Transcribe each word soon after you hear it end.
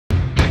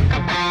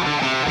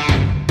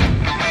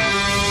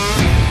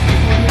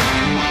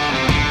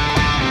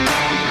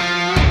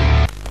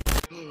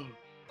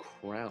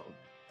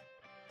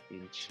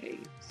in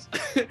chains.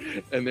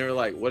 And they were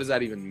like, what does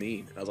that even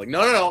mean? And I was like,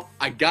 no,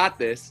 I got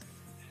this.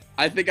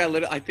 I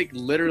think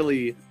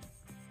literally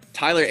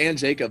Tyler and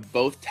Jacob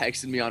both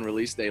texted me on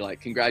release day like,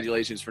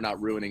 congratulations for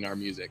not ruining our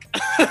music.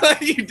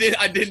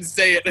 I didn't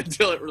say it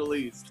until it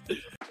released.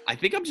 I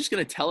think I'm just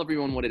going to tell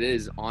everyone what it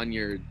is on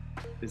your,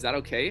 is that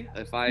okay?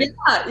 If I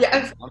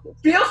Yeah.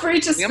 Feel free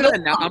to I'm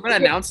going to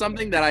announce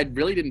something that I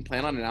really didn't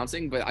plan on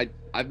announcing, but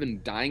I've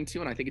been dying to,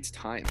 and I think it's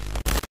time.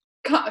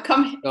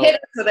 Come hit us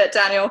with it,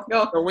 Daniel.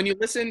 Go. So when you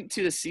listen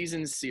to the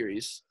Seasons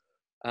series,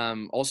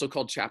 also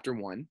called Chapter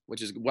 1,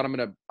 which is what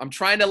I'm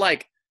trying to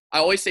like, I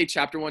always say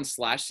Chapter 1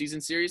 /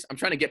 season series. I'm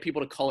trying to get people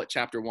to call it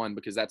Chapter 1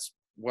 because that's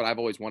what I've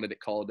always wanted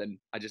it called, and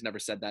I just never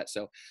said that.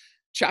 So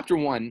Chapter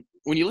 1,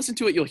 when you listen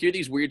to it, you'll hear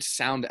these weird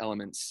sound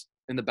elements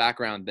in the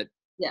background that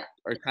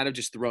are kind of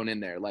just thrown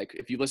in there. Like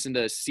if you listen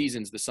to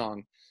Seasons, the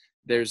song,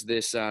 there's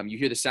this, you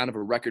hear the sound of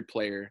a record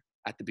player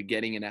at the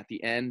beginning and at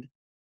the end.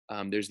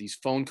 There's these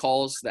phone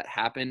calls that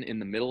happen in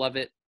the middle of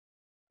it.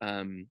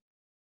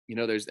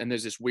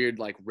 There's this weird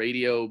like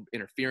radio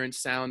interference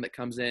sound that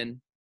comes in.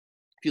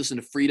 If you listen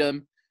to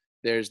Freedom,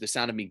 there's the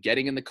sound of me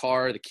getting in the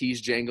car, the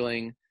keys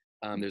jangling.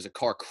 There's a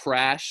car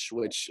crash,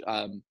 which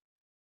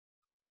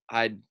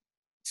I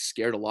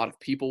scared a lot of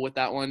people with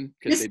that one.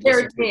 You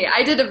scared me.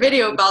 I did a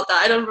video about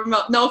that. I don't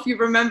know if you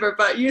remember,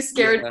 but you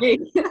scared me.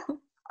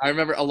 I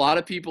remember a lot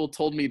of people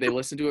told me they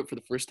listened to it for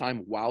the first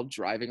time while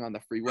driving on the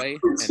freeway,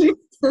 and it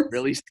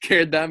really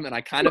scared them. And I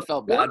kind of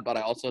felt bad, but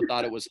I also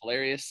thought it was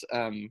hilarious.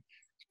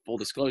 Full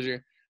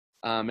disclosure.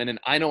 And then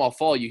I Know I'll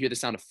Fall, you hear the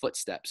sound of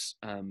footsteps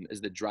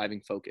as the driving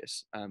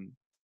focus.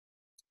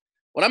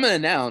 What I'm going to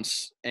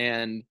announce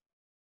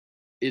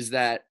is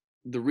that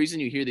the reason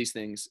you hear these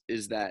things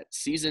is that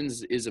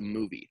Seasons is a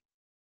movie.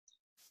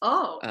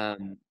 Oh.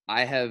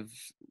 I have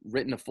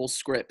written a full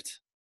script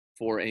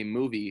for a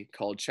movie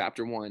called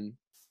Chapter 1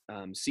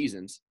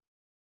 Seasons.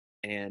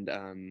 And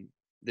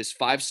this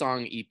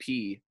 5-song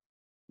EP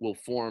will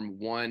form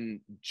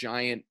one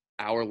giant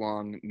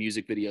hour-long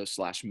music video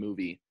 /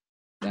 movie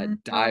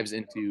that dives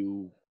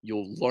into,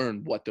 you'll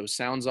learn what those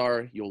sounds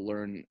are. You'll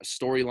learn a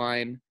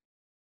storyline.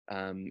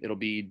 It'll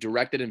be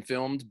directed and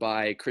filmed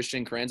by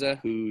Christian Carranza,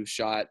 who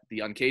shot the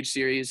Uncaged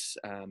series.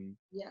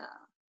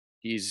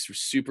 He's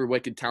super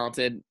wicked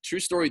talented. True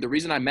story. The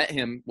reason I met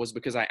him was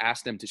because I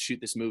asked him to shoot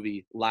this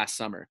movie last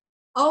summer.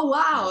 Oh,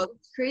 wow.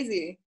 That's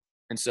crazy.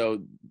 And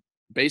so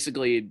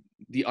basically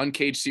the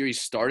Uncaged series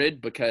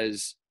started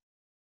because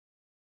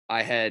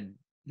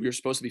we were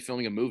supposed to be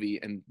filming a movie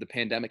and the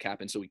pandemic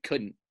happened, so we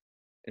couldn't.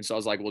 And so I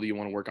was like, well, do you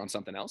want to work on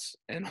something else?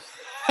 And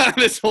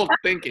this whole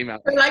thing came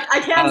out. Like,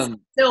 I can't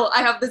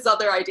I have this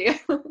other idea.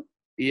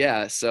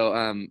 Yeah. So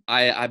I'm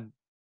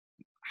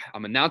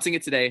announcing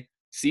it today.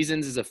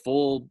 Seasons is a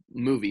full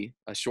movie,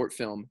 a short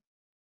film,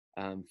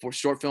 for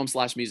short film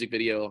 / music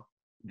video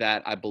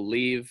that I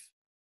believe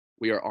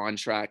we are on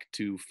track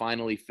to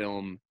finally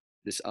film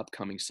this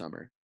upcoming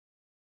summer.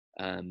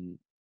 And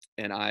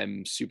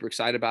I'm super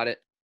excited about it.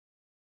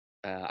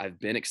 I've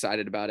been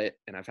excited about it,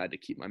 and I've had to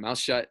keep my mouth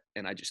shut,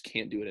 and I just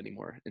can't do it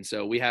anymore. And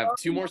so we have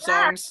 2 more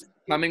songs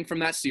coming from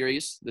that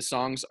series. The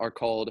songs are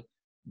called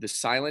The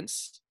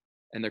Silence,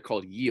 and they're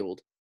called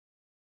Yield.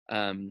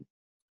 The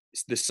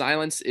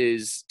Silence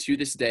is, to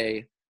this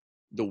day,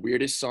 the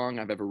weirdest song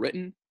I've ever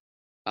written.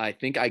 I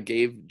think I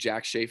gave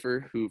Jack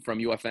Schaefer, who from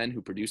UFN,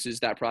 who produces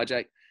that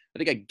project, I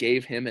think I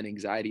gave him an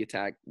anxiety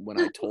attack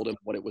when I told him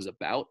what it was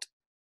about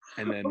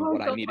and then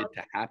what I needed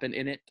to happen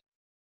in it.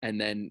 And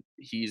then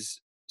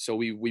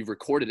we've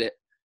recorded it,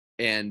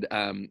 and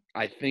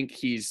I think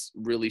he's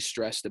really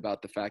stressed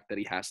about the fact that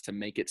he has to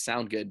make it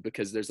sound good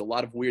because there's a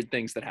lot of weird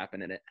things that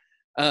happen in it.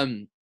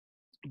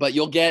 But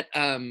you'll get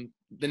the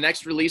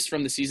next release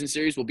from the season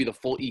series will be the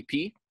full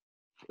EP.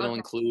 It'll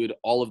include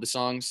all of the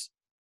songs,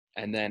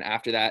 and then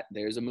after that,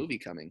 there's a movie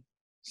coming.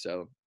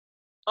 So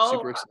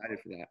super excited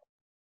for that.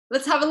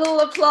 Let's have a little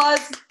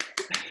applause.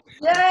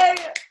 Yay!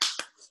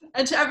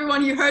 And to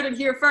everyone, you heard it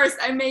here first.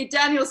 I made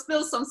Daniel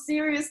spill some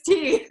serious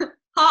tea.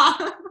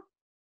 Ha!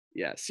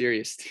 Yeah,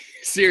 serious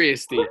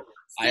tea.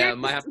 I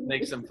might have to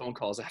make some phone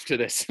calls after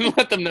this and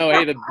let them know,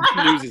 hey, the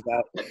news is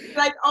out.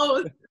 Like,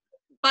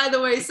 by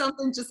the way,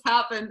 something just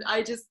happened.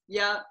 I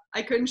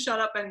couldn't shut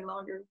up any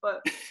longer,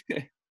 but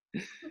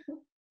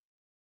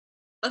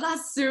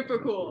that's super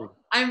cool.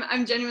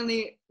 I'm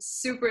genuinely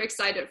super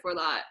excited for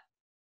that.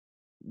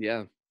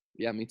 Yeah,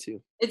 me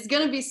too. It's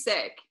gonna be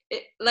sick.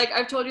 Like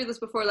I've told you this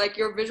before, like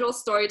your visual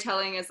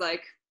storytelling is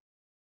like,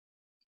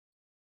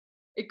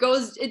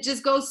 it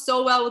just goes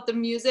so well with the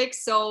music.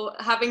 So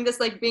having this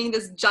like being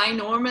this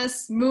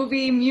ginormous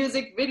movie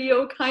music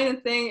video kind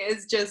of thing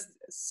is just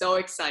so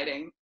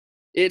exciting.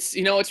 It's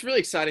really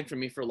exciting for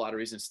me for a lot of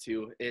reasons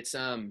too. It's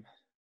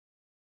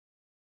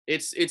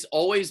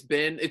always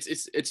been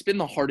it's been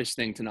the hardest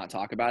thing to not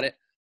talk about it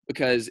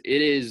because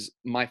it is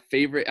my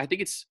favorite. I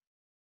think it's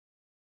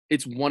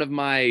one of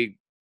my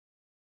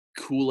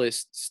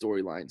coolest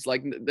storylines.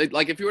 Like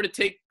if you were to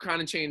take Crown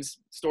and Chains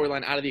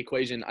storyline out of the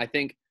equation, I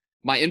think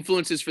my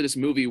influences for this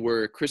movie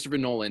were Christopher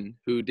Nolan,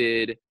 who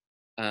did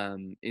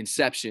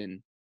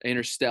Inception,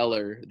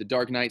 Interstellar, the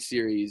Dark Knight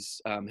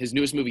series. His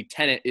newest movie,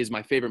 Tenet, is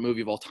my favorite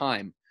movie of all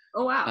time.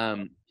 Oh,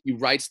 wow. He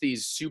writes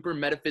these super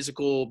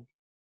metaphysical,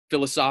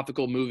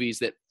 philosophical movies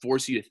that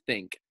force you to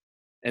think.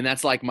 And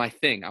that's like my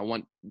thing. I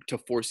want to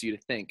force you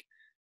to think.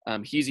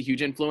 He's a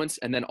huge influence.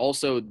 And then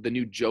also the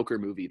new Joker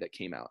movie that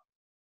came out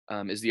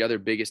is the other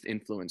biggest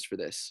influence for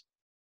this.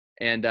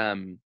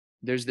 And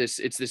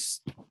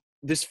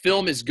this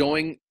film is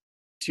going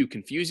to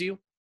confuse you.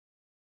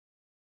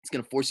 It's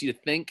going to force you to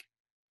think.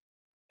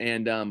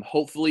 And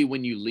hopefully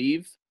when you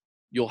leave,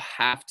 you'll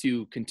have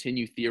to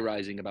continue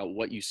theorizing about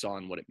what you saw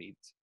and what it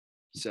means.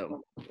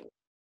 So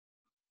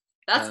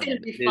that's going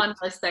to be fun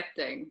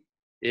dissecting.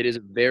 It is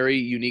a very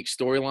unique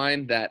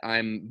storyline that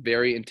I'm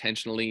very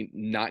intentionally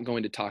not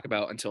going to talk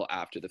about until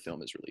after the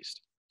film is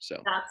released.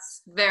 So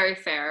that's very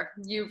fair.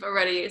 You've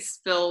already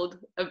spilled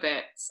a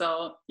bit.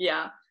 So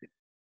yeah.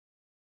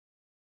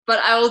 But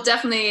I will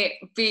definitely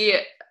be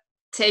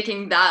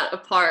taking that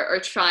apart or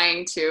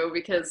trying to,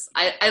 because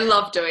I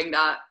love doing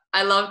that.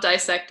 I love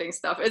dissecting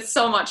stuff. It's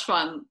so much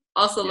fun.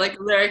 Also, like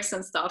lyrics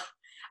and stuff.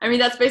 I mean,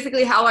 that's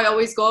basically how I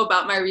always go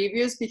about my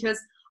reviews, because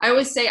I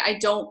always say I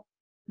don't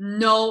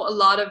know a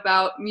lot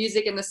about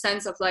music in the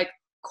sense of like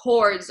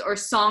chords or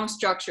song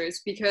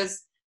structures,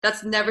 because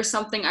that's never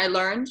something I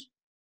learned.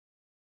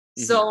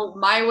 Mm-hmm. So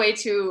my way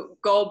to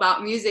go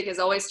about music is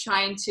always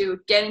trying to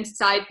get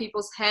inside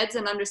people's heads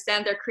and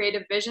understand their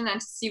creative vision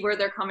and see where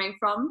they're coming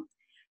from.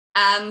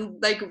 And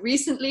like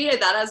recently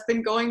that has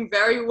been going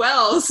very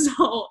well.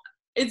 So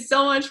it's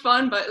so much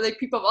fun. But like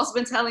people have also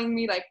been telling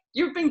me like,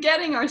 you've been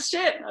getting our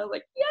shit. And I was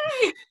like,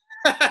 yay.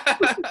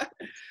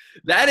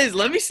 That is,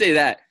 let me say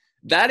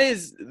that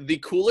is the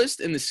coolest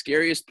and the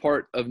scariest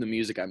part of the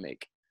music I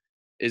make,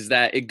 is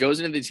that it goes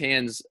into the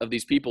hands of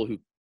these people who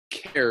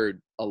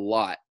cared a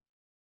lot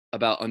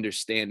about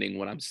understanding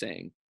what I'm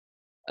saying.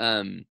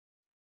 And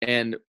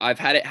I've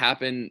had it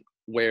happen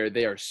where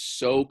they are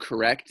so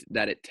correct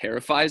that it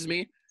terrifies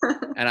me.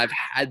 And I've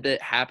had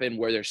that happen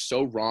where they're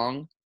so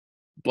wrong,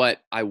 but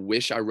I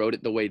wish I wrote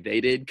it the way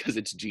they did, because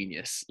it's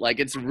genius.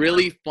 Like, it's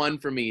really fun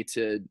for me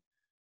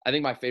I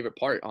think my favorite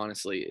part,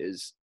 honestly,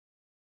 is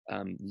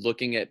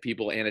looking at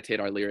people annotate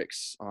our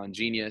lyrics on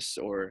Genius,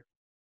 or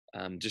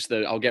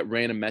I'll get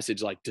random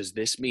message like, does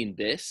this mean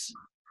this?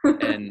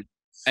 And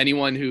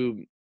anyone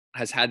who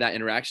has had that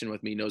interaction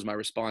with me knows my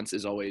response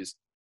is always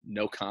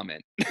no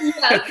comment.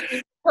 Yes,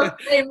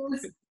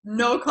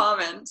 no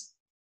comment.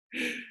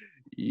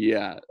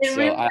 Yeah,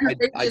 so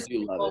I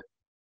do love it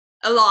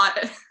a lot.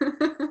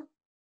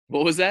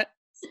 What was that?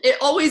 It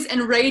always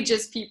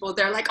enrages people.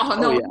 They're like, oh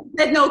no,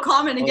 said no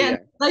comment again.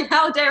 Like,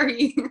 how dare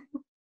he?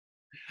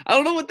 I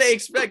don't know what they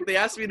expect. They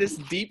asked me this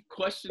deep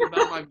question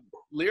about my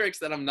lyrics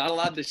that I'm not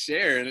allowed to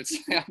share, and it's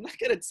like, I'm not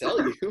gonna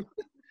tell you.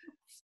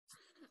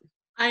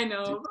 I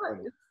know, but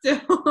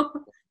still,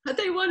 but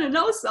they want to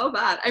know so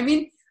bad. I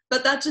mean,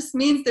 but that just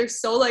means they're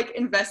so like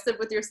invested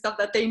with your stuff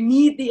that they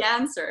need the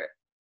answer.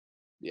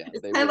 Yeah,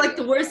 it's kind of like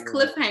the worst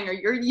cliffhanger.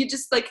 You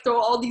just like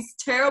throw all these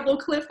terrible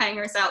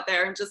cliffhangers out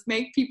there and just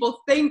make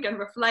people think and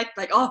reflect.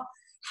 Like, oh,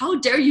 how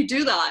dare you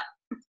do that?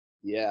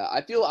 Yeah,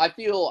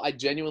 I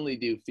genuinely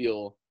do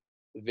feel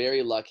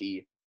very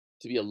lucky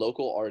to be a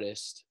local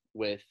artist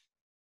with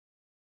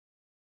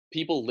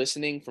people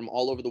listening from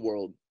all over the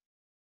world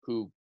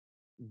who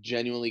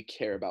genuinely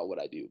care about what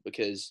I do,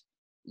 because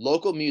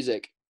local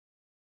music,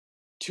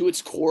 to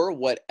its core,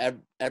 what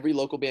every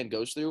local band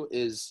goes through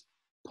is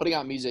putting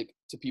out music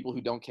to people who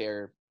don't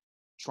care,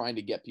 trying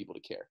to get people to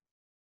care.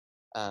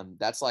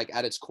 That's like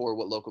at its core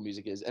what local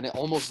music is, and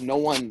almost no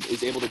one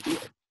is able to do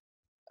it.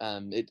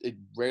 It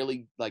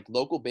rarely, like,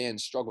 local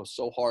bands struggle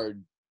so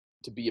hard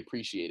to be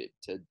appreciated,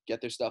 to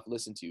get their stuff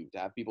listened to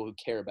have people who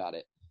care about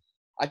it.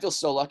 I feel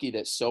so lucky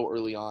that so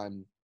early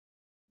on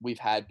we've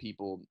had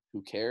people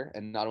who care,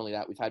 and not only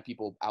that, we've had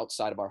people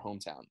outside of our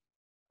hometown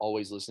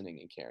always listening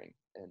and caring,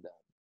 and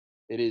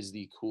it is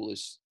the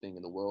coolest thing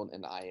in the world.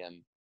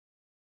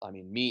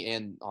 And me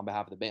and on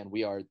behalf of the band,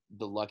 we are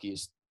the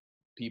luckiest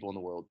people in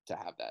the world to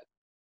have that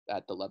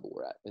at the level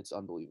we're at. It's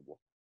unbelievable.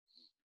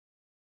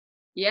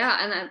 Yeah,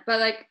 and but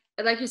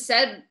like you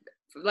said,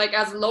 like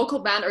as a local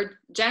band or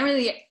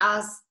generally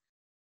as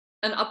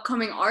an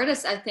upcoming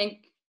artist, I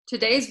think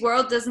today's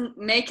world doesn't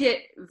make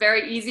it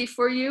very easy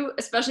for you,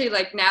 especially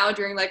like now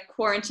during like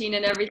quarantine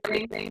and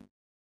everything.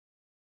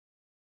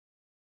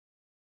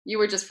 You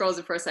were just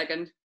frozen for a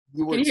second.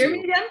 Can you hear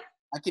me again?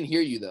 I can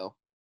hear you though.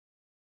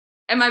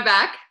 Am I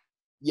back?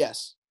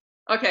 Yes.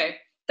 Okay.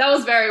 That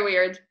was very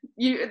weird.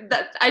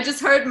 I just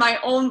heard my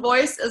own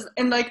voice as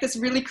in like this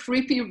really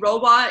creepy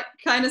robot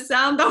kind of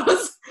sound. That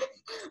was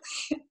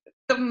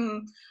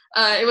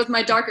it was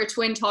my darker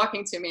twin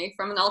talking to me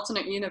from an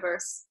alternate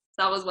universe.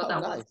 That was what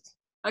that was.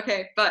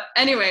 Okay, but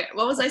anyway,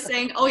 what was I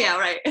saying? Oh yeah,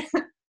 right.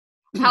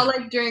 How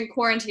like during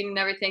quarantine and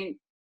everything,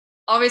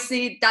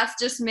 obviously that's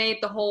just made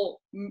the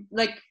whole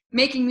like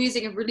making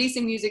music and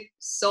releasing music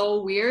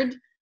so weird.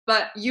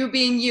 But you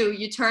being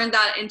you turned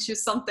that into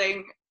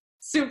something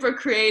super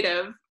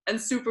creative and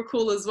super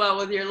cool as well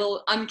with your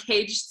little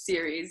Uncaged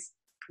series.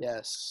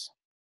 Yes.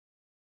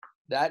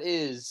 That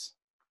is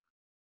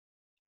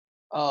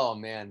Oh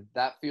man,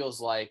 that feels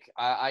like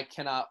I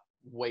cannot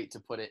wait to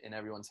put it in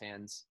everyone's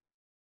hands.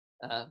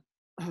 Uh,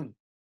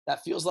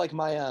 that feels like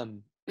my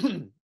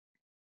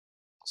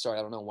sorry,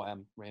 I don't know why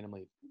I'm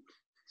randomly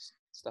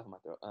stuff in my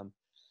throat.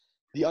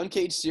 The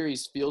Uncaged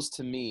series feels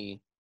to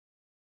me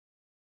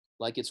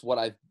like it's what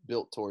I've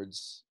built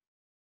towards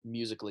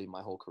musically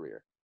my whole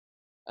career.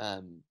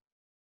 Um,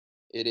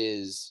 it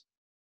is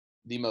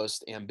the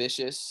most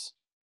ambitious,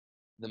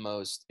 the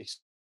most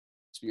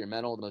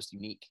experimental, the most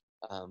unique,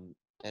 um,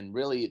 and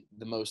really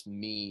the most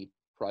me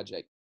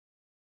project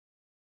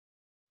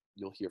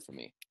you'll hear from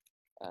me.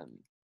 Um,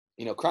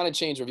 Crown and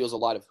Change reveals a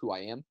lot of who I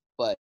am,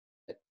 but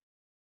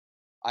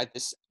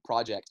this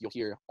project, you'll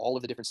hear all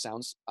of the different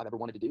sounds I've ever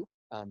wanted to do.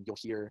 You'll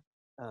hear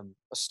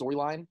a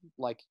storyline,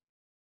 like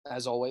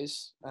as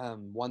always,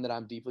 one that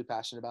I'm deeply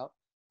passionate about,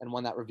 and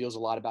one that reveals a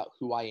lot about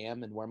who I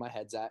am and where my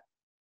head's at.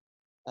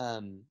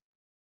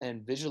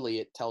 And visually,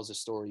 it tells a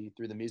story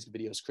through the music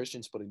videos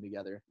Christian's putting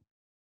together.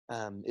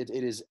 It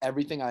is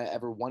everything I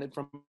ever wanted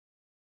from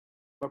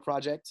a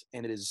project,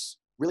 and it is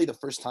really the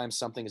first time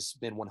something has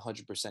been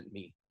 100%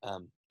 me.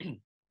 I'm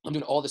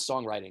doing all the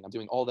songwriting. I'm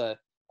doing all the,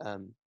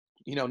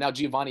 now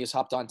Giovanni has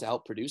hopped on to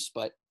help produce,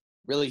 but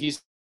really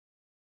he's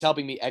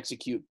helping me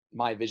execute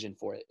my vision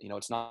for it.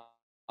 It's not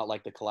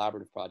like the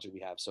collaborative project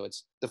we have. So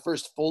it's the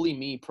first fully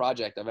me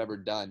project I've ever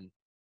done.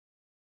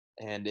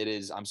 And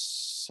I'm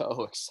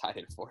so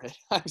excited for it.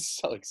 I'm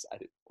so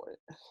excited for it.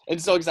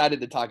 And so excited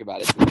to talk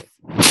about it today,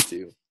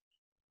 too.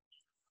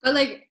 But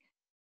like,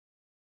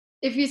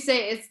 if you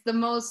say it's the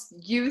most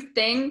you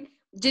thing,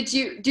 do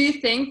you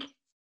think,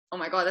 oh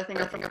my God, I think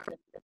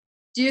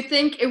do you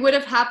think it would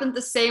have happened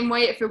the same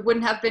way if it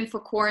wouldn't have been for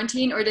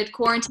quarantine, or did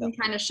quarantine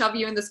kind of shove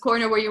you in this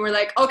corner where you were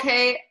like,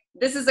 okay,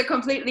 this is a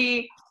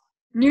completely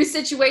new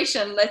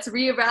situation. Let's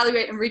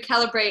reevaluate and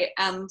recalibrate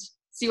and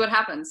see what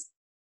happens.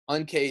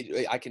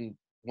 Uncaged, I can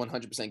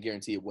 100%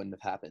 guarantee it wouldn't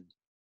have happened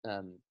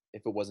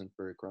if it wasn't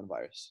for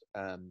coronavirus.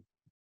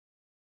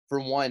 For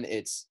one,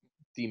 it's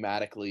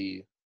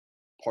thematically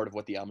part of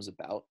what the album's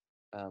about.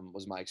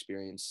 Was my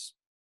experience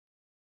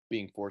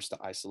being forced to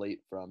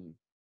isolate from.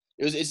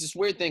 It's this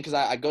weird thing because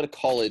I go to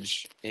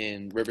college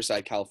in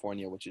Riverside,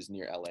 California, which is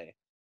near LA,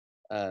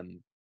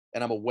 and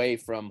I'm away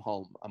from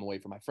home. I'm away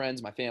from my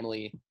friends, my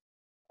family.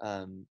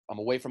 I'm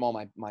away from all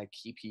my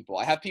key people.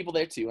 I have people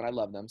there too, and I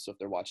love them. So if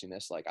they're watching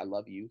this, like, I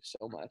love you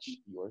so much.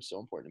 You are so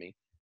important to me.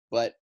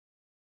 But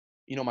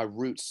my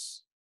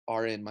roots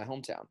are in my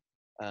hometown.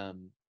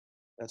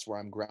 That's where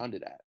I'm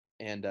grounded at,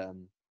 and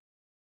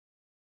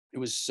it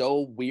was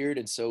so weird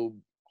and so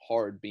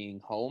hard being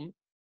home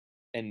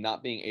and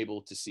not being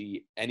able to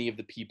see any of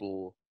the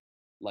people,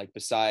 like,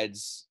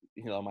 besides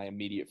my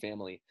immediate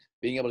family.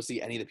 Being able to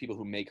see any of the people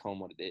who make home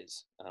what it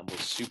is was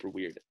super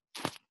weird.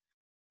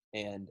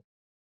 And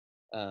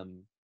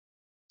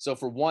so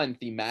for one,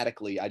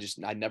 thematically, I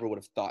never would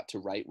have thought to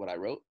write what I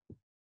wrote.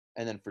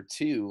 And then for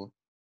two,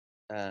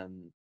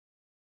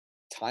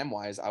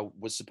 time-wise, I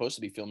was supposed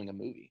to be filming a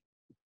movie,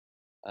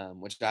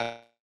 which I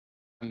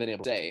haven't been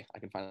able to say. I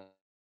can finally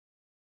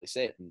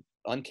say it. And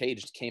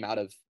Uncaged came out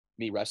of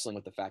me wrestling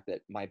with the fact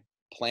that my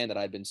plan that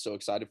I'd been so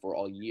excited for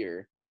all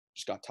year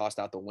just got tossed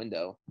out the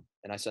window.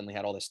 And I suddenly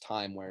had all this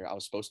time where I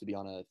was supposed to be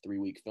on a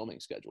 3-week filming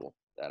schedule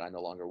that I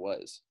no longer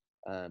was.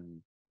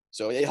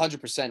 So it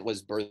 100%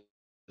 was birthed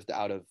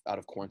out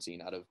of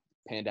quarantine, out of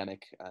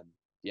pandemic.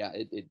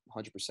 It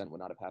 100% would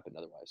not have happened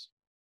otherwise.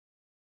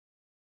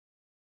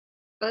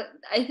 But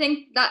I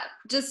think that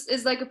just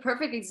is like a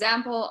perfect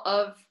example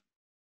of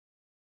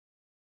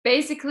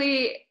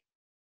basically,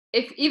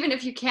 even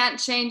if you can't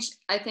change,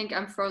 I think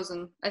I'm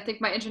frozen. I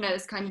think my internet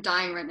is kind of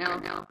dying right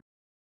now.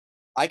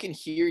 I can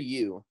hear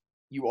you.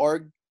 You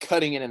are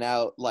cutting in and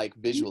out, like,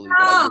 visually.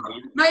 No,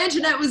 my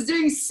internet was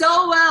doing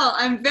so well.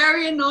 I'm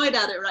very annoyed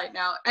at it right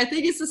now. I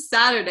think it's a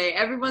Saturday.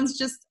 Everyone's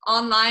just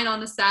online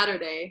on a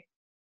Saturday.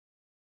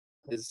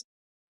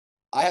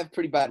 I have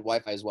pretty bad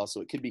Wi-Fi as well,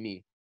 so it could be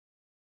me.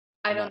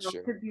 I I'm don't not know.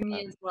 sure. It could be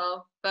me as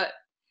well. But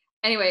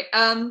anyway,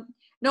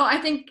 no, I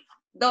think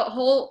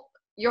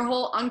your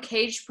whole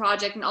Uncaged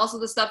project and also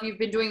the stuff you've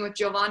been doing with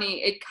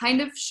Giovanni, it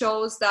kind of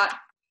shows that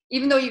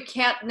even though you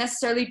can't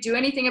necessarily do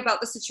anything about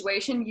the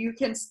situation, you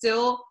can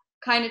still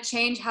kind of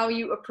change how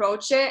you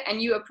approach it,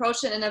 and you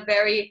approach it in a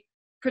very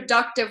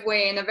productive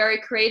way, in a very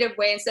creative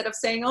way, instead of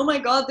saying, oh my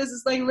God, this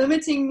is like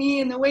limiting me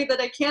in a way that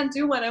I can't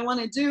do what I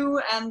want to do,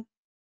 and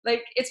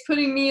like it's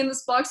putting me in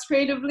this box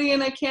creatively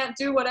and I can't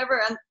do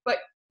whatever. But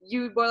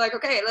you were like,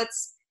 okay,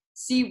 let's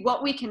see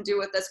what we can do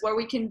with this, what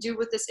we can do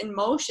with this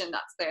emotion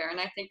that's there. And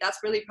I think that's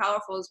really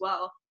powerful as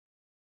well.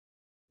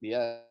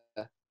 Yeah.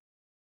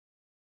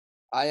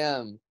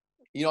 I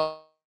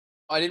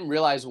I didn't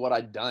realize what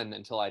I'd done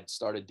until I'd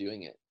started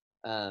doing it.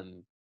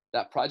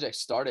 That project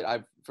started.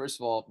 First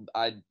of all,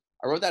 I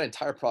wrote that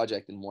entire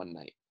project in one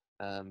night,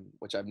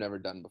 which I've never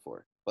done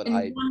before. But In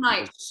one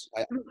night.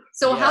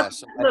 So yeah.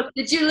 Look,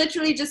 did you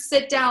literally just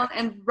sit down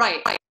and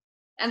write,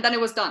 and then it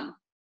was done?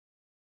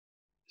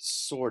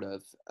 Sort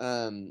of.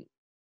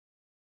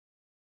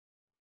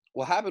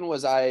 What happened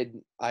was I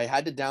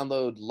had to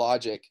download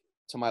Logic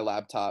to my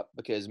laptop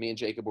because me and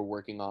Jacob were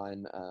working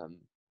on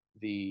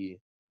the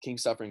King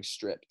Suffering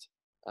Stripped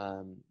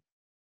um,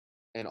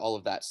 and all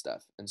of that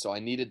stuff. And so I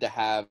needed to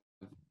have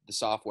the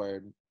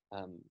software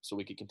so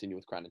we could continue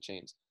with Crown and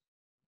Chains.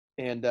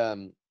 And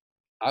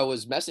I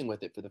was messing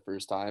with it for the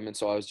first time. And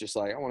so I was just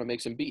like, I want to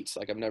make some beats.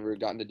 Like I've never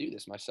gotten to do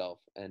this myself.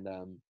 And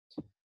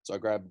so I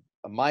grabbed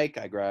a mic,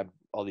 I grabbed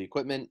all the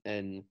equipment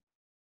and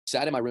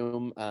sat in my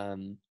room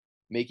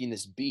making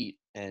this beat.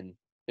 And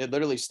it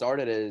literally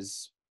started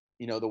as,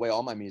 you know, the way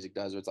all my music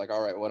does, where it's like,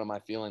 all right, what am I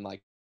feeling?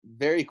 Like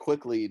very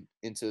quickly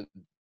into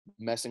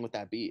messing with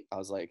that beat, I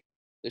was like,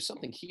 there's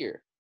something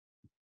here.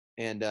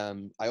 And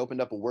I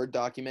opened up a Word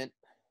document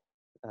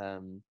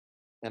and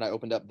I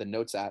opened up the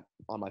Notes app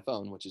on my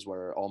phone, which is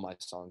where all my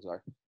songs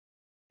are.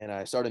 And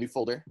I started a new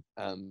folder,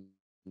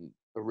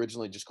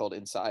 originally just called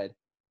Inside.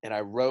 And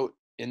I wrote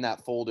in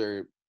that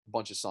folder a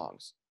bunch of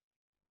songs.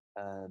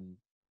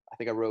 I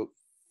think I wrote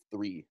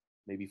 3,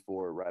 maybe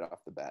 4 right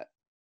off the bat.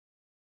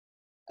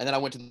 And then I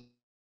went to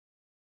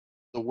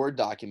the Word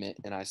document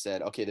and I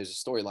said, okay, there's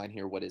a storyline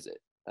here. What is it?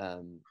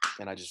 And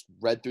I just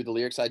read through the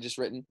lyrics I just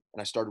written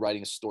and I started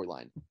writing a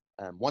storyline.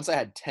 Once I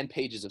had 10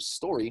 pages of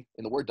story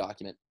in the Word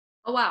document,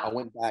 Oh, wow. I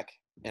went back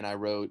and I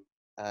wrote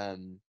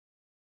an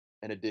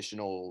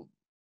additional,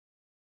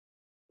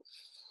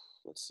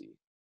 let's see,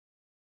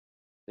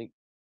 I think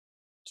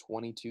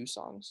 22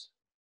 songs.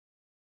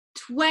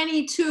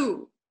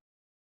 22.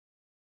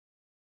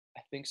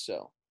 I think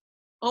so.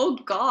 Oh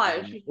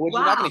gosh. Which you're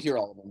not Wow. going to hear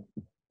all of them.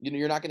 You know,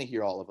 you're not going to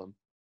hear all of them.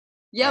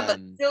 Yeah, but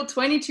still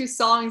 22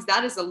 songs,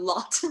 that is a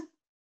lot.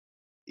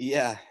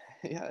 Yeah,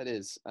 yeah, it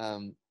is.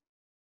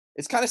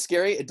 It's kind of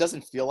scary. It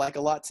doesn't feel like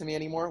a lot to me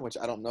anymore, which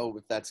I don't know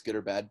if that's good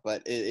or bad,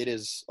 but it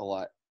is a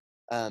lot.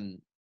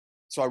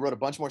 So I wrote a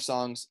bunch more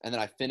songs and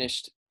then I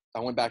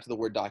went back to the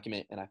Word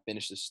document and I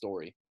finished the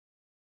story.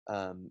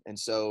 And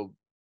so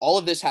all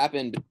of this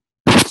happened,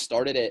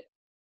 started at,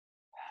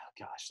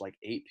 like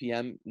 8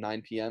 p.m.,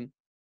 9 p.m.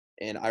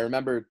 And I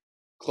remember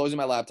closing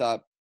my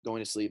laptop,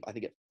 going to sleep, I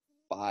think at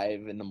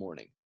 5 in the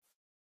morning.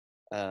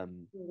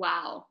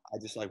 Wow. I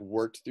just like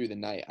worked through the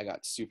night. I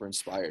got super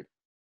inspired.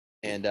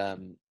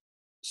 And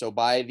so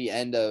by the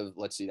end of,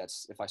 let's see,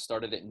 that's if I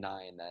started at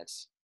 9,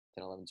 that's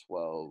 10, 11,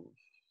 12,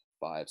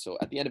 5. So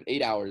at the end of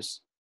 8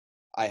 hours,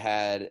 I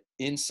had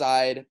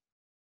Inside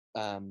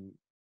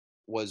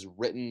was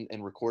written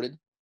and recorded.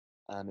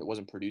 It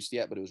wasn't produced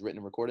yet, but it was written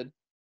and recorded.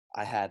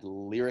 I had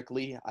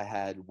lyrically, I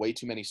had way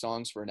too many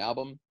songs for an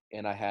album,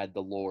 and I had the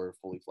lore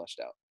fully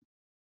fleshed out.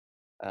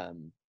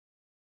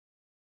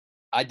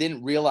 I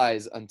didn't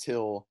realize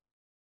until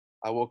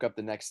I woke up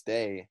the next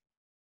day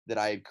that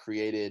I had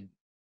created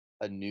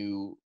a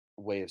new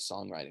way of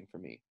songwriting for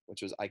me,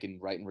 which was I can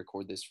write and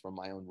record this from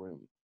my own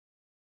room.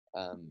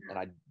 And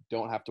I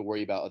don't have to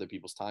worry about other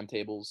people's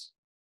timetables.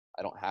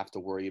 I don't have to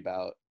worry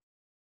about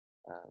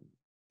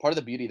part of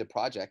the beauty of the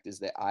project is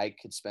that I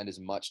could spend as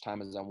much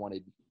time as I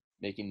wanted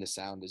making the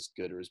sound as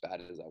good or as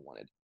bad as I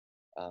wanted.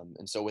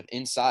 And so with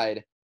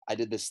Inside, I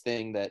did this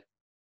thing that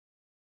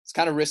it's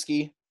kind of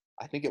risky.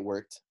 I think it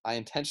worked. I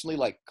intentionally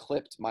like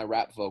clipped my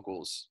rap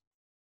vocals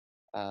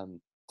to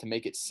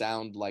make it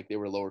sound like they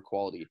were lower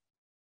quality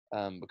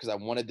because I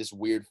wanted this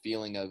weird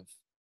feeling of,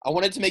 I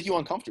wanted to make you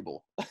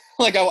uncomfortable.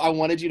 Like I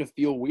wanted you to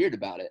feel weird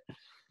about it.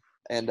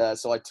 And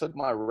so I took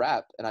my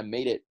rap and I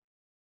made it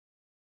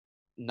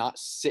not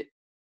sit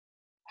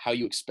how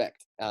you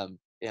expect. And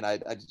I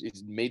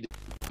it's made,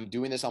 I'm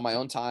doing this on my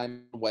own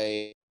time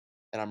way,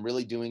 and I'm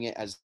really doing it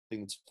as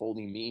something that's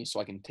folding me so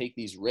I can take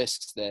these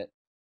risks that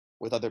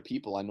with other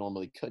people I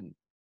normally couldn't.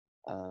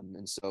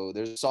 And so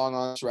there's a song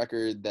on this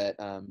record that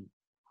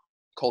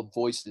called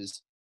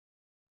Voices,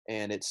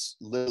 and it's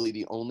literally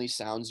the only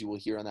sounds you will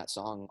hear on that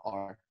song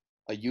are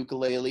a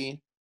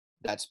ukulele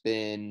that's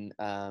been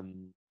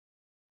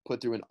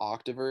put through an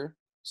octaver,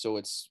 so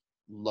it's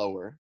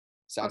lower,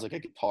 sounds like a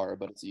guitar,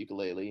 but it's a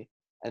ukulele,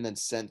 and then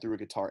sent through a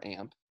guitar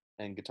amp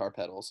and guitar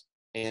pedals,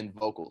 and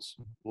vocals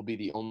will be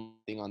the only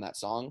thing on that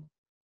song.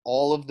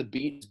 All of the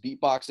beats,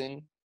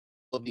 beatboxing,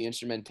 all of the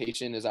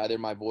instrumentation is either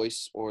my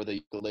voice or the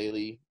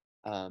ukulele,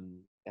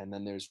 and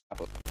then there's.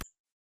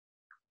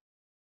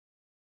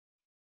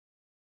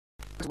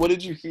 What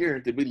did you hear?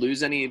 Did we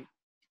lose any?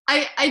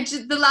 I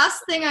just, the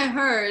last thing I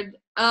heard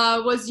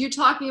was you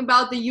talking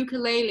about the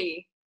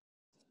ukulele.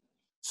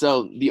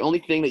 So the only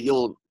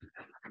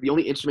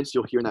instruments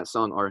you'll hear in that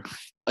song are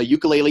a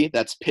ukulele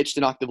that's pitched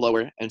an octave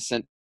lower and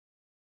sent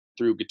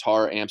through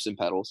guitar amps and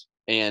pedals,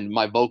 and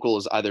my vocal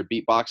is either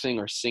beatboxing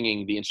or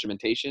singing the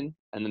instrumentation,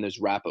 and then there's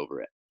rap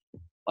over it.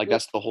 Like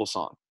that's the whole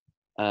song.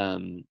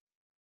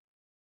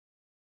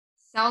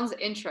 Sounds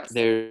interesting.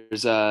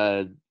 There's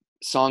a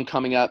song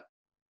coming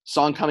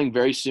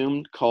very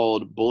soon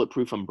called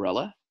Bulletproof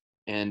Umbrella,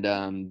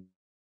 and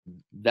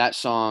that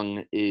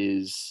song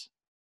is,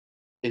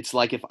 it's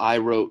like if I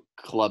wrote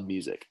club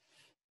music,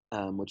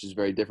 which is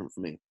very different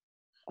for me.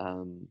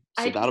 So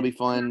that'll be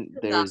fun.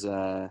 There's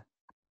a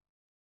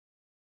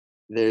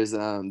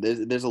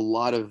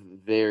lot of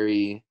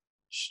very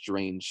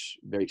strange,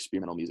 very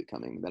experimental music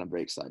coming that I'm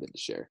very excited to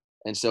share.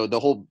 And so the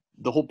whole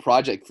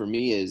project for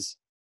me is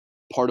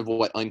part of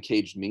what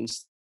Uncaged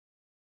means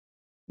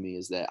to me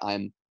is that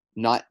I'm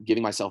not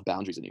giving myself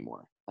boundaries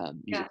anymore Yeah.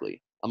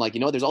 musically. I'm like,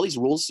 there's all these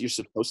rules you're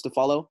supposed to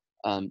follow.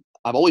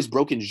 I've always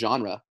broken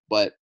genre,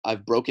 but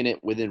I've broken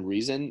it within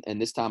reason.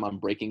 And this time I'm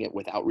breaking it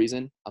without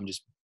reason. I'm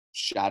just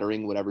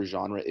shattering whatever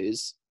genre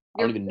is.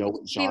 I don't You're even know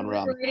what basically genre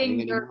I'm playing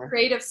liberating your anymore.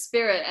 creative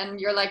spirit and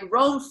you're like,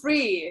 roam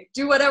free,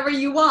 do whatever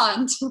you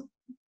want.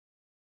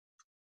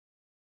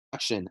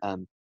 Action.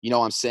 I'm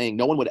saying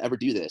no one would ever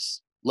do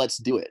this. Let's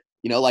do it.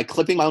 Like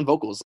clipping my own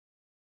vocals.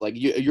 Like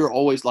you're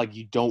always like,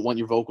 you don't want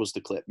your vocals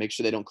to clip. Make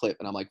sure they don't clip.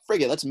 And I'm like,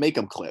 frig it, let's make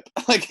them clip.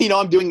 Like,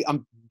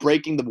 I'm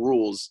breaking the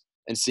rules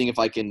and seeing if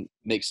I can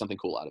make something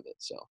cool out of it.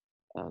 So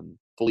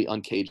fully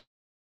uncaged.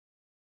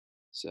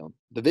 So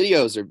the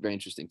videos are very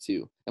interesting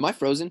too. Am I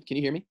frozen? Can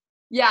you hear me?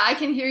 Yeah, I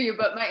can hear you,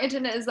 but my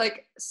internet is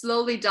like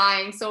slowly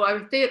dying. So I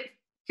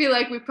feel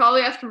like we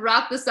probably have to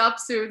wrap this up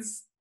soon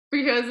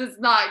because it's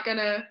not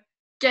gonna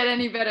get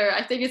any better.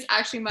 I think it's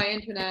actually my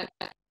internet.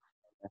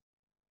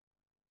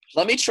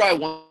 Let me try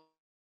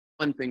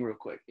one thing real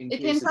quick in It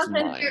can case it's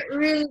sometimes mine. get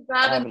really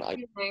bad I in have an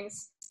the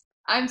evenings.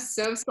 I'm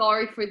so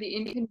sorry for the Oh,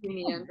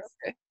 inconvenience.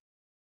 okay.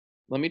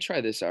 Let me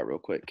try this out real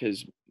quick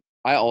because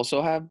I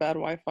also have bad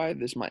Wi-Fi.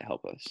 This might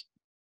help us.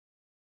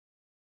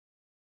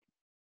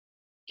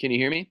 Can you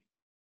hear me?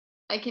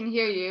 I can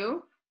hear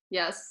you.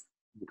 Yes.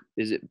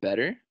 Is it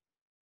better?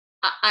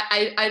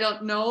 I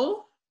don't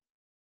know.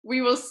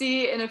 We will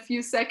see in a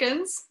few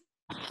seconds.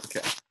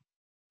 Okay.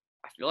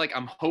 I feel like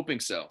I'm hoping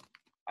so.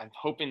 I'm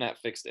hoping that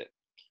fixed it.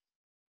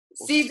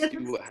 We'll See, see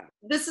what happens.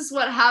 this is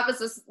what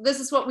happens. This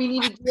is what we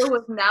need to deal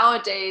with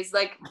nowadays,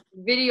 like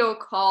video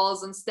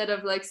calls instead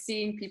of like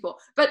seeing people.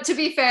 But to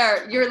be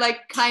fair, you're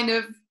like kind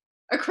of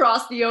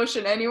across the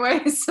ocean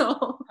anyway,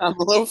 so I'm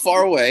a little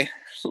far away,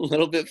 a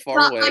little bit far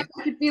not like away.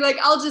 I could be like,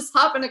 I'll just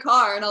hop in a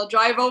car and I'll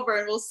drive over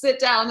and we'll sit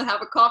down and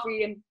have a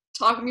coffee and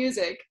talk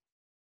music.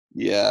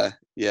 Yeah,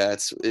 yeah.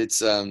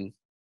 It's.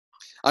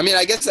 I mean,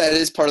 I guess that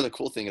is part of the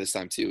cool thing at this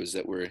time too, is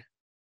that we're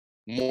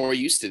more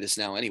used to this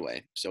now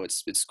anyway. So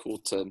it's cool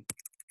to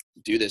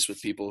do this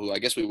with people who I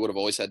guess we would have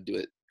always had to do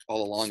it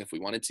all along if we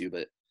wanted to,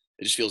 but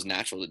it just feels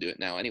natural to do it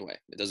now anyway.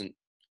 It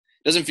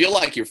doesn't feel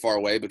like you're far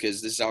away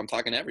because this is how I'm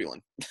talking to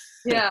everyone.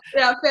 Yeah,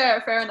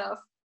 fair enough.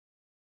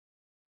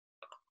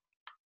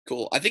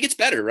 Cool. I think it's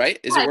better, right?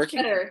 Is Yeah, it it's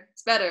working? better.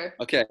 It's better.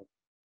 Okay.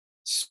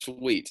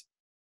 Sweet.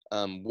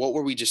 What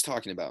were we just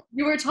talking about?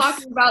 You were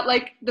talking about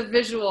like the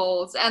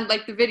visuals and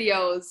like the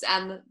videos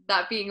and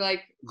that being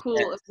like Yeah. cool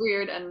and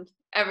weird and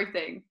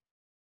everything.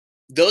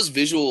 Those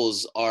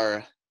visuals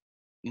are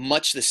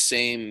much the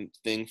same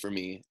thing for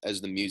me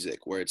as the music,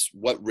 where it's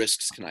what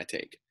risks can I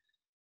take?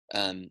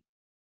 Um,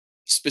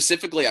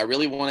 Specifically, I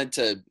really wanted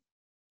to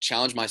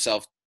challenge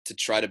myself to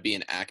try to be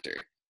an actor.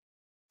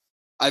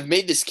 I've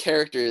made this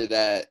character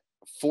that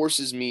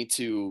forces me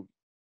to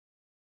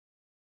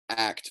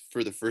act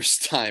for the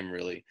first time,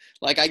 really.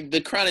 Like the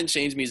Crown and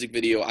Chains music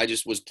video, I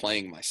just was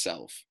playing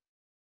myself,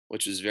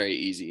 which was very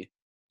easy.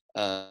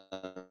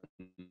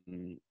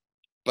 Um,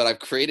 but I've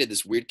created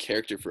this weird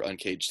character for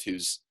Uncaged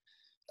who's,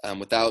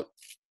 without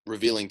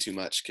revealing too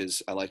much,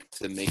 because I like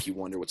to make you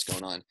wonder what's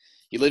going on.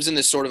 He lives in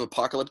this sort of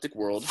apocalyptic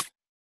world.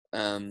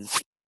 Um,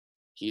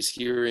 he's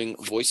hearing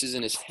voices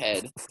in his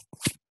head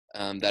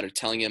that are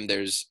telling him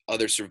there's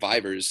other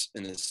survivors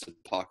in this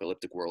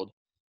apocalyptic world.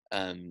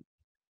 Um,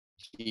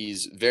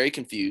 he's very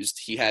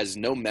confused. He has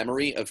no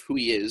memory of who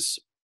he is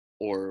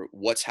or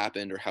what's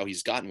happened or how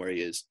he's gotten where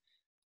he is.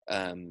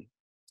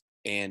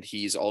 And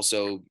he's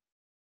also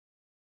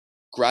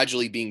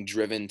gradually being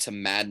driven to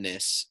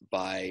madness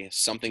by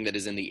something that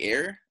is in the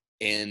air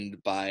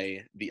and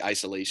by the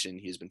isolation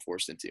he's been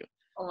forced into.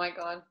 Oh my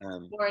god.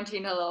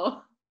 Quarantine,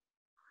 hello.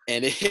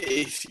 And it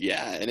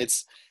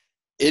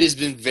has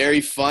been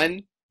very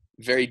fun,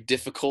 very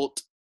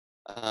difficult,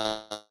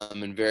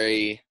 and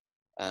very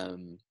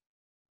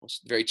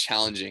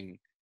challenging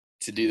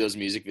to do those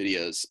music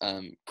videos.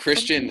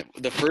 Christian,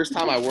 the first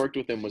time I worked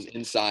with him was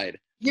inside.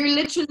 You're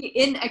literally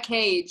in a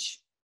cage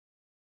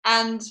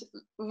and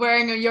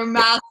wearing your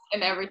mask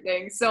and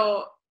everything.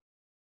 So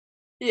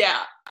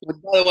yeah.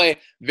 By the way,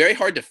 very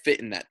hard to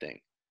fit in that thing.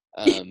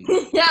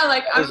 Yeah,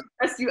 like I'm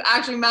impressed you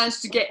actually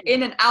managed to get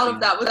in and out of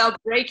that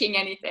without breaking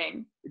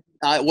anything.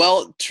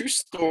 Well, true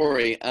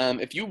story.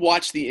 If you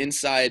watch the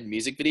inside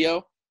music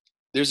video,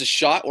 there's a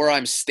shot where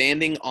I'm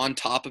standing on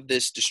top of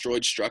this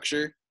destroyed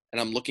structure and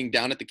I'm looking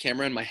down at the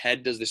camera and my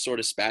head does this sort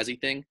of spazzy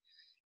thing.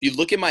 If you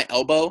look at my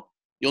elbow,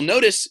 you'll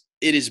notice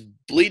it is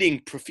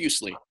bleeding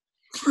profusely.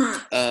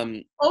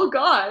 Oh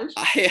gosh.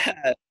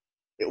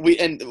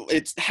 And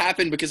it's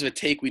happened because of a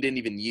take we didn't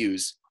even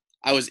use.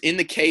 I was in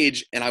the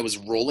cage and I was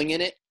rolling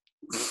in it.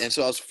 And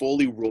so I was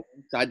fully rolling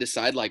side to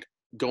side, like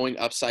going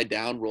upside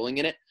down, rolling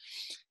in it.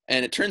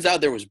 And it turns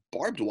out there was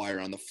barbed wire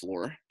on the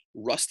floor,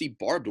 rusty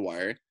barbed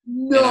wire.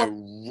 No. And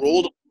I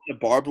rolled on the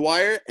barbed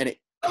wire and it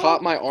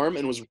caught my arm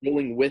and was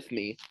rolling with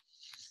me.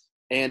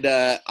 And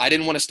I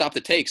didn't want to stop the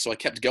take, so I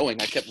kept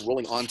going. I kept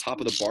rolling on top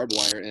of the barbed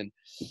wire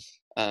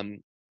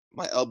and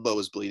my elbow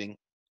was bleeding.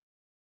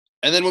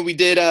 And then when we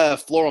did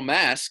Floral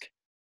Mask,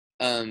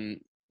 um,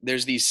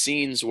 there's these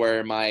scenes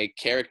where my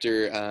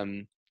character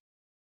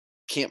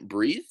can't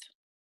breathe.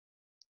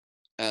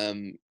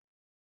 Um,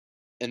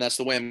 and that's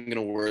the way I'm going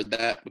to word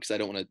that because I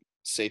don't want to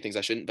say things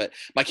I shouldn't. But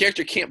my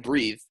character can't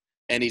breathe,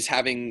 and he's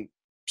having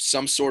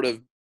some sort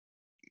of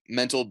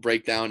mental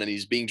breakdown, and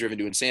he's being driven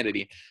to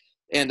insanity.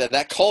 And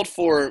that called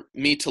for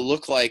me to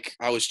look like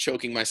I was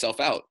choking myself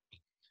out.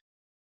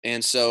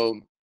 And so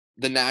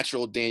the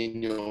natural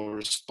Daniel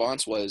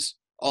response was,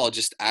 oh, I'll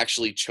just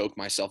actually choke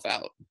myself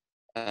out.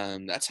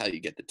 That's how you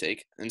get the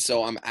take. And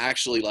so I'm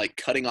actually like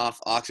cutting off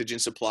oxygen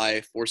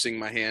supply, forcing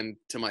my hand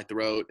to my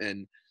throat.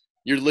 And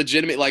you're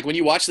legitimate. Like when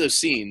you watch those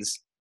scenes,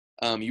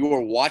 you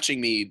are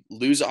watching me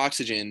lose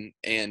oxygen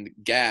and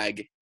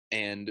gag,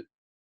 and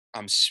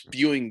I'm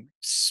spewing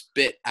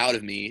spit out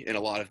of me in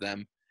a lot of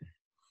them.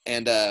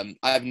 And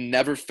I've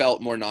never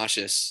felt more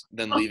nauseous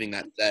than leaving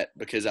that set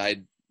because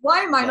Why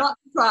am I not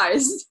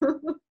surprised?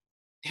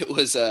 it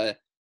was I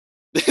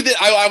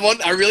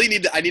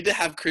need to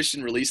have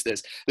Christian release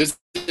this. There's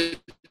a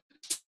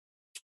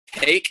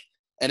take,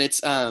 and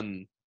it's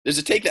there's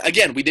a take that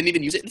again we didn't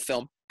even use it in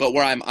film, but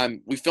where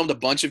we filmed a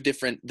bunch of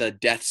different the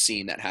death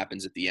scene that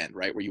happens at the end,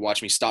 right, where you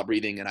watch me stop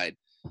breathing and I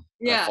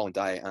fall and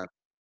die.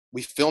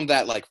 We filmed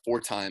that like 4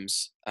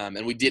 times,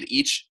 and we did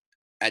each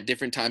at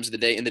different times of the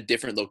day in the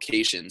different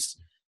locations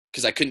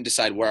because I couldn't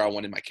decide where I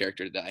wanted my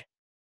character to die,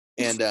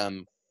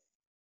 and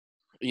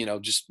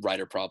just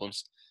writer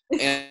problems,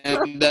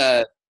 and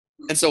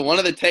so one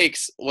of the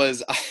takes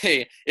was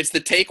it's the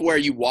take where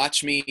you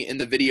watch me in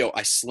the video.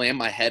 I slam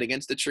my head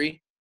against a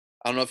tree.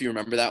 I don't know if you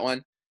remember that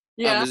one.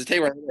 Yeah. There's a take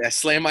where I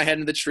slam my head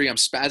into the tree. I'm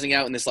spazzing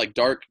out in this like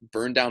dark,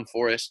 burned down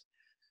forest.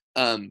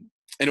 And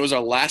it was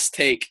our last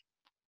take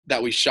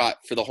that we shot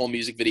for the whole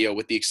music video,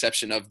 with the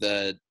exception of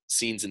the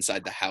scenes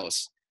inside the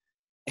house.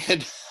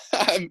 And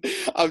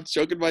I'm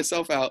choking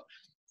myself out.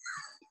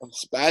 I'm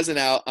spazzing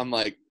out. I'm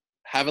like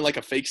having like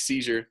a fake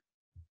seizure.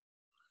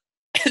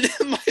 And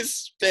then my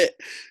spit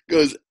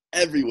goes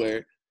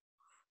everywhere.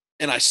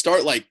 And I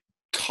start like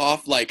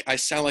cough, like I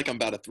sound like I'm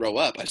about to throw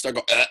up. I start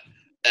going,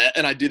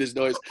 and I do this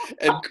noise.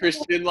 And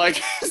Christian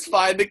like is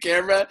behind the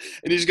camera,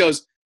 and he just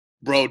goes,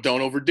 "Bro,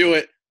 don't overdo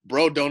it.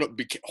 Bro, don't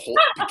be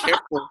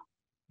careful.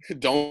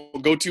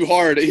 Don't go too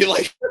hard." He's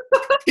like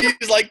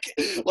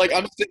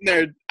I'm sitting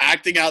there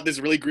acting out this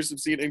really gruesome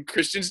scene, and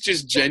Christian's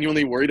just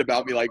genuinely worried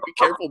about me. Like, be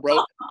careful,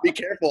 bro. Be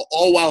careful.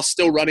 All while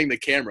still running the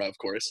camera, of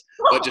course.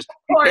 But just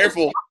be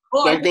careful.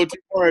 Don't go too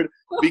hard.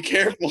 Be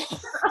careful.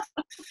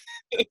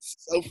 It's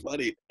so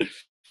funny.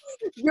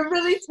 You're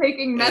really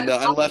taking that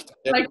I left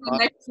like the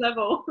next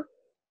level.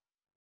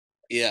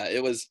 Yeah,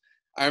 it was.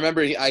 I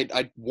remember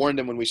I warned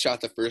him when we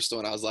shot the first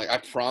one. I was like, I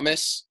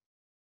promise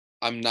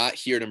I'm not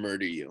here to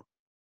murder you.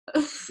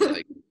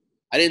 Like,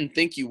 I didn't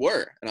think you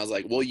were. And I was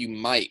like, well, you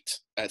might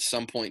at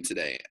some point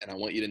today, and I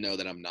want you to know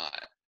that I'm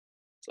not.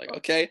 It's like,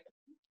 okay.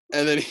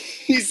 And then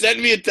he sent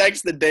me a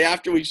text the day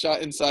after we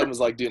shot inside and was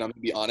like, dude, I'm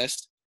gonna be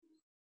honest.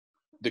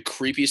 The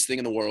creepiest thing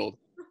in the world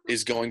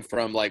is going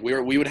from like we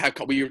were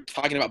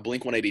talking about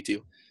Blink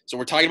 182. So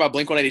we're talking about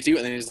Blink 182,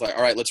 and then he's like,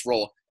 all right, let's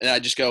roll. And I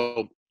just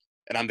go,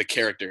 and I'm the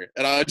character,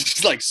 and I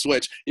just like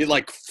switch. It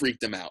like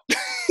freaked him out.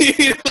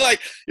 He's like,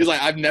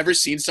 I've never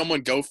seen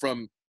someone go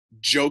from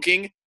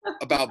joking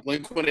about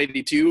Blink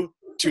 182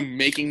 to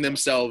making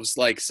themselves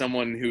like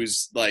someone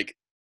who's like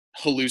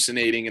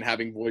hallucinating and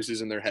having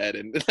voices in their head,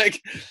 and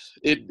like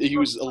he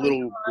was a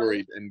little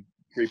worried and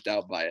creeped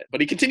out by it, but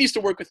he continues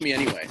to work with me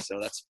anyway, so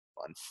that's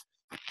fun.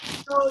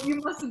 So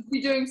you must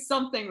be doing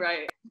something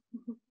right.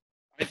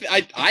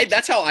 I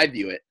that's how I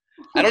view it.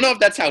 I don't know if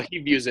that's how he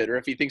views it or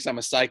if he thinks I'm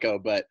a psycho,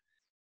 but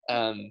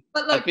look,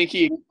 I think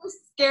he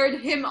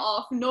scared him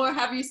off, nor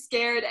have you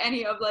scared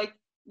any of like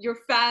your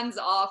fans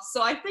off.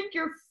 So I think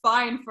you're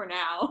fine for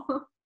now.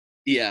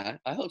 Yeah,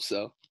 I hope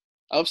so.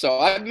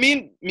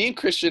 Me and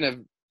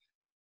Christian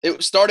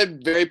it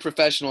started very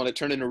professional, and it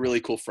turned into a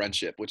really cool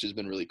friendship, which has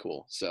been really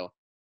cool. So,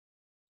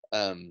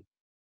 I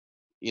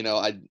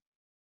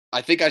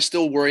think I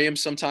still worry him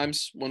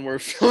sometimes when we're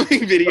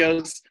filming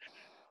videos.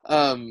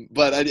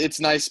 But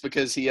it's nice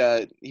because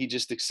he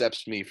just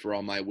accepts me for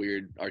all my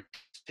weird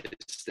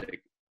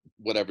artistic,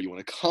 whatever you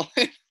want to call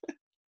it.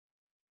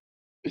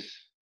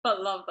 I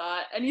love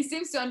that. And he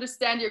seems to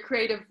understand your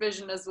creative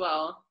vision as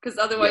well, because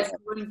otherwise you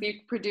wouldn't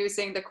be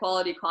producing the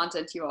quality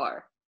content you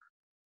are.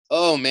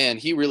 Oh man,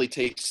 he really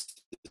takes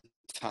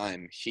the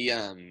time. He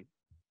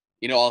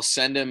I'll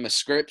send him a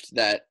script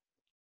that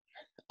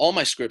all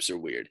my scripts are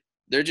weird.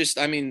 They're just,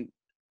 the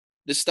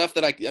stuff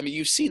that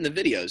you've seen the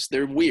videos,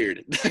 they're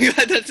weird.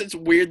 It's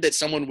weird that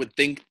someone would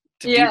think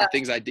to do the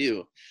things I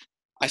do.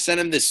 I sent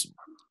him this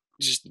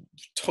just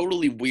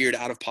totally weird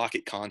out of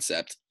pocket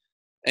concept,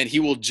 and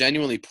he will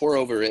genuinely pour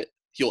over it.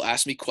 He'll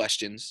ask me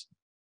questions.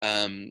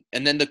 And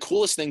then the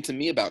coolest thing to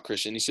me about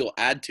Christian is he'll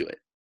add to it.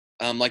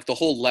 Like the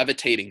whole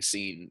levitating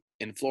scene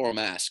in Floral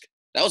Mask,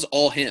 that was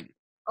all him.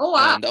 Oh,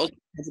 wow. That was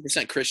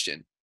 100%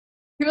 Christian.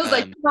 He was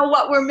like, you know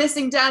what we're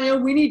missing, Daniel?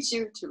 We need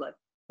you to like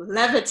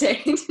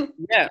levitate.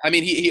 Yeah, I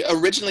mean, he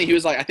originally he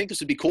was like, I think this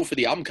would be cool for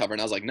the album cover,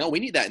 and I was like, no, we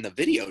need that in the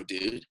video,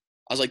 dude.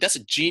 I was like, that's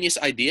a genius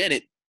idea,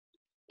 and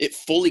it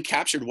fully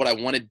captured what I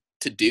wanted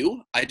to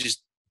do. I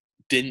just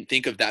didn't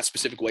think of that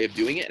specific way of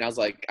doing it, and I was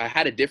like, I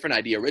had a different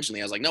idea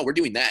originally. I was like, no, we're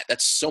doing that.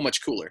 That's so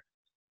much cooler.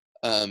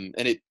 And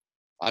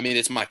I mean,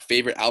 it's my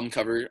favorite album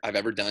cover I've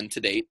ever done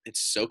to date. It's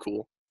so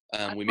cool.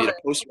 We made a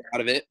poster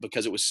out of it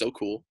because it was so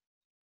cool.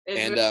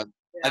 And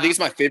I think it's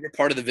my favorite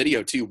part of the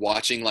video too,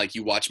 watching, like,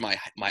 you watch my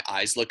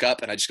eyes look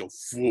up and I just go,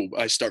 whoa,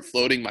 I start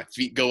floating, my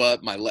feet go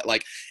up,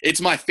 like,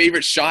 it's my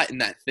favorite shot in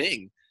that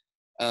thing.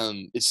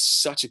 It's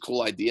such a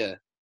cool idea.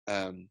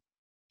 And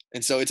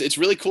so it's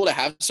really cool to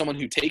have someone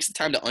who takes the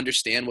time to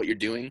understand what you're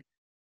doing.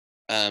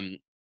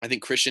 I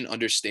think Christian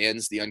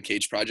understands the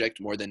Uncaged project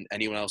more than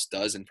anyone else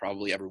does and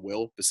probably ever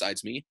will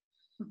besides me.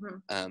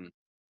 Mm-hmm.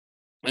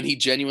 And he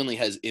genuinely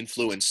has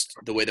influenced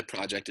the way the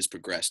project has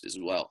progressed as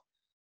well.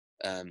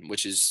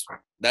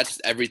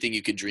 That's everything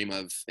you could dream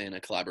of in a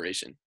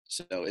collaboration.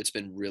 So it's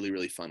been really,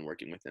 really fun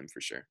working with him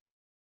for sure.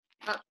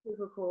 That's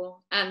super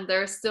cool. And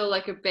there's still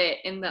like a bit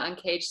in the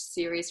Uncaged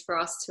series for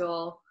us to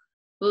all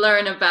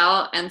learn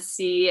about and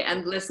see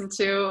and listen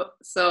to.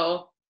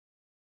 So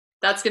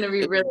that's going to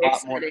be really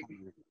exciting.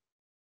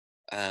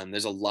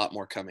 There's a lot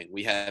more coming.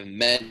 We have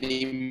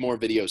many more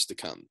videos to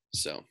come.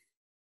 So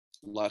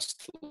lots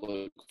to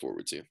look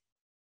forward to.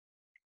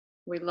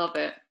 We love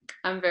it.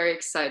 I'm very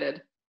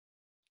excited.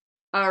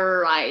 All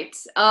right.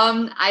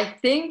 I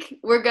think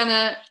we're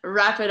gonna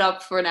wrap it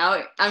up for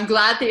now. I'm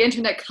glad the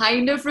internet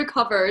kind of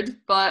recovered,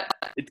 but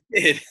it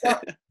did.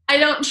 I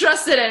don't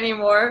trust it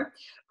anymore.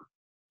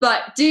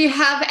 But do you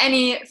have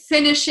any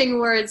finishing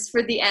words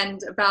for the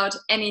end about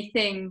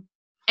anything,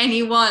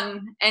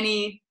 anyone,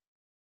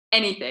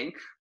 anything?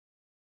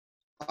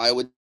 I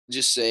would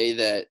just say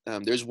that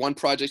there's one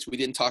project we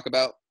didn't talk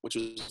about, which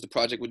was the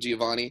project with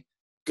Giovanni.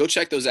 Go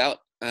check those out.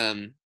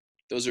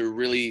 Those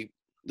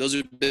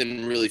have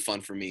been really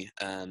fun for me.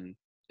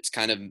 It's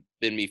kind of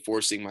been me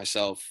forcing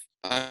myself.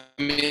 I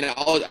mean,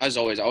 as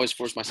always, I always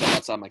force myself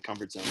outside my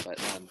comfort zone, but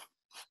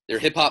they're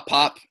hip hop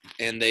pop,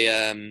 and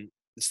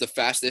it's the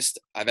fastest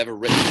I've ever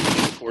written,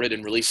 recorded,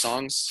 and released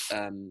songs.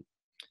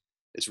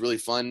 It's really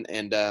fun,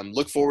 and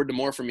look forward to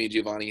more from me,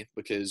 Giovanni,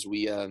 because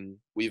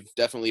we've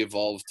definitely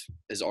evolved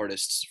as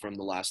artists from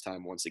the last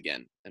time once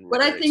again. And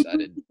what I think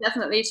we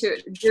definitely to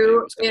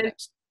do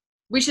is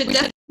we should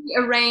definitely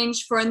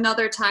arrange for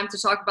another time to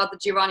talk about the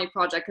Giovanni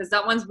project, because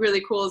that one's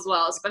really cool as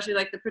well, especially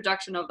like the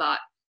production of that.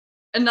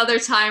 Another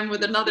time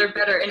with another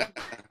better.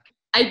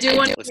 I do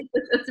want to make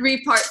this a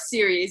 3-part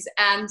series,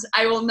 and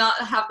I will not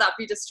have that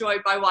be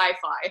destroyed by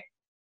Wi-Fi.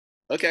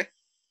 Okay,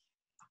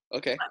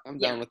 I'm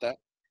down with that.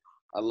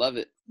 I love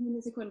it.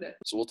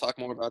 So we'll talk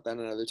more about that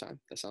another time.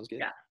 That sounds good.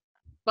 Yeah.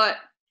 But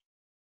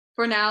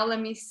for now,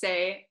 let me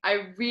say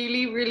I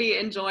really, really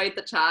enjoyed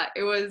the chat.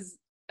 It was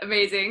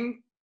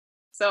amazing.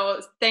 So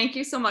thank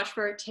you so much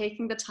for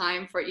taking the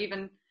time, for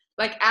even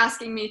like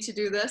asking me to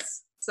do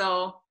this.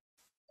 So.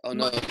 Oh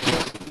no,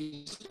 thank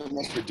you so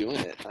much for doing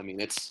it. I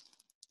mean,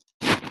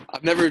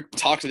 I've never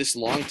talked this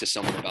long to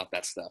someone about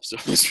that stuff, so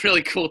it's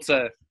really cool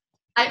to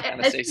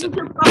say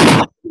something.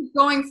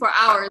 Going for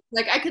hours.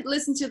 Like, I could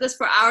listen to this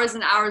for hours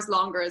and hours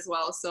longer as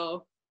well.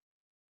 So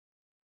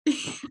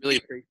really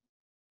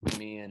appreciate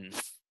me and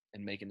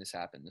making this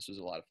happen. This was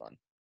a lot of fun.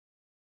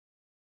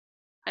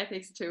 I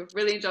think so too.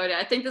 Really enjoyed it.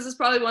 I think this is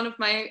probably one of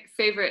my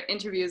favorite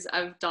interviews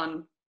I've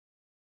done.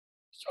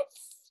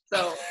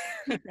 So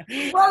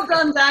well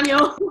done,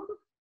 Daniel.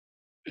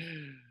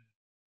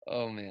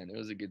 Oh man, it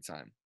was a good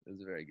time. It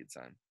was a very good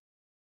time.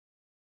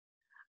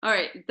 All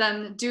right,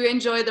 then do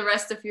enjoy the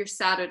rest of your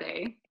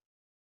Saturday.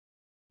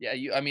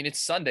 Yeah, I mean,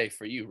 it's Sunday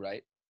for you,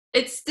 right?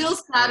 It's still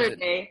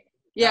Saturday.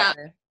 Yeah.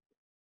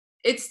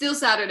 It's still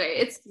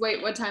Saturday.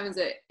 Wait, what time is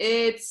it?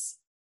 It's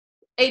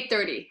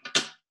 8:30.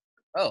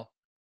 Oh.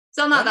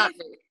 So not that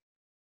late.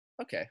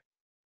 Okay.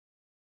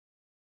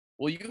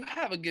 Well, you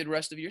have a good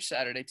rest of your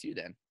Saturday too,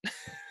 then.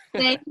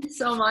 Thank you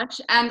so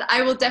much. And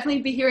I will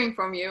definitely be hearing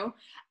from you.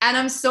 And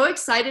I'm so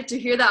excited to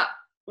hear that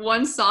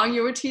one song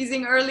you were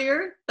teasing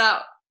earlier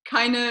that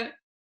kind of,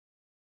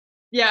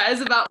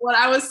 is about what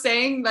I was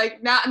saying.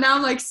 Like now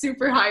I'm like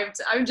super hyped.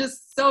 I'm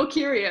just so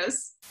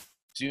curious.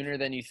 Sooner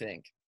than you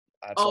think.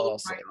 That's all I'll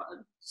say.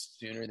 God.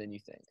 Sooner than you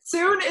think.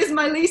 Soon is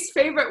my least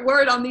favorite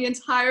word on the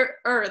entire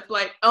earth.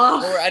 Like,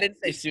 oh. Or I didn't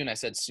say soon. I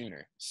said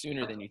sooner.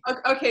 Sooner than you think.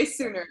 Okay,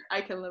 sooner.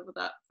 I can live with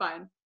that.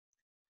 Fine.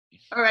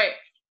 All right.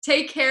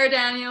 Take care,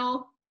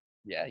 Daniel.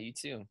 Yeah, you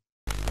too.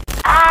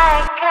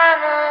 I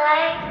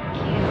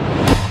kinda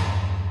like you.